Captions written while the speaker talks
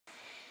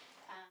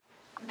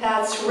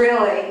that's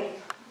really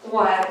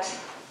what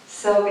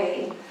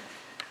Syzygy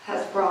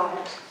has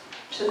brought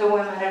to the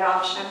women at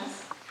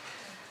Options.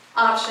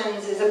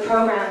 Options is a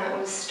program that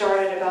was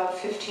started about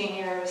 15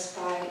 years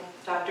by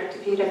Dr.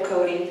 Kavita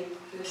Cody,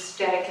 who's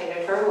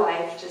dedicated her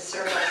life to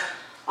service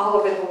all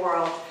over the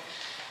world.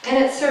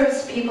 And it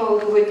serves people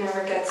who would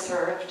never get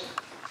served.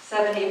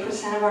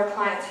 70% of our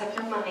clients have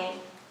no money.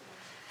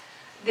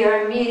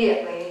 They're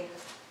immediately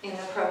in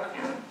the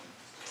program.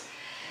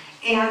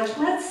 And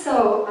what's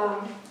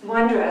so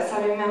wondrous,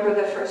 I remember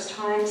the first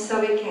time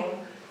Syzygy came,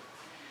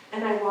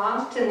 and I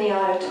walked in the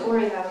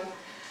auditorium,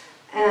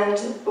 and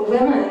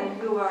women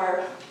who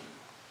are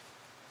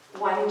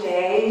 1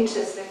 day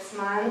to 6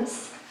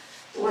 months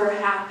were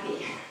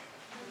happy.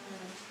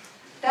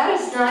 That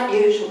is not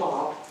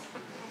usual.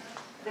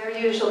 They're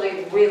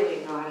usually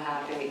really not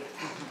happy.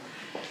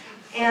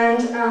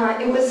 And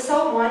it was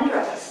so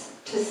wondrous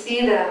to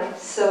see them,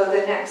 so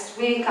the next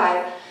week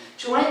I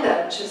joined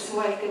them just so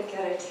I could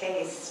get a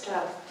taste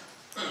of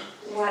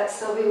what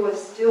Syzygy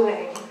was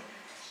doing.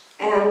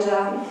 And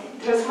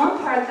there's one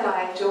part that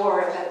I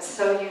adore that's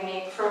so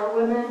unique for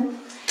women,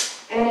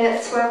 and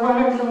it's where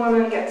one of the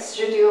women gets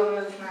to do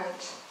a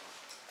movement.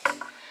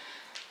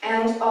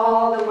 And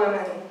all the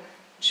women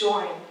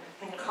join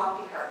and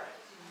copy her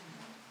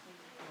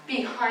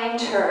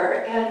behind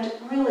her, and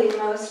really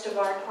most of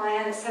our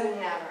clients have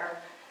never,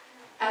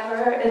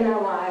 ever in their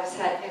lives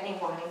had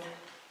anyone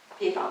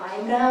be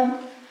behind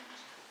them,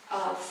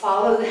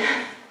 follow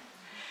them.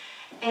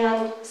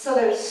 And so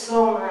there's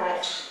so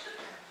much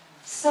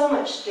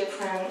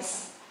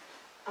difference.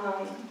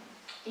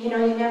 You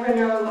know, you never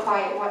know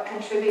quite what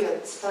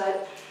contributes,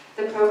 but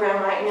the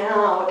program right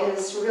now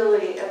is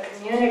really a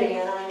community,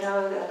 and I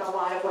know that a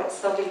lot of what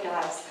Syzygy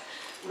does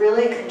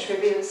really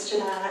contributes to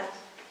that.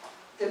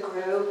 The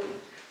group,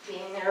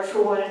 being there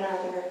for one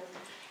another.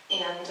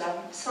 And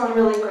so I'm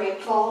really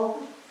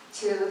grateful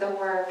to the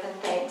work, and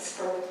thanks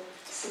for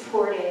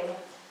supporting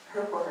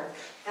her work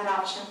at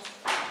Options.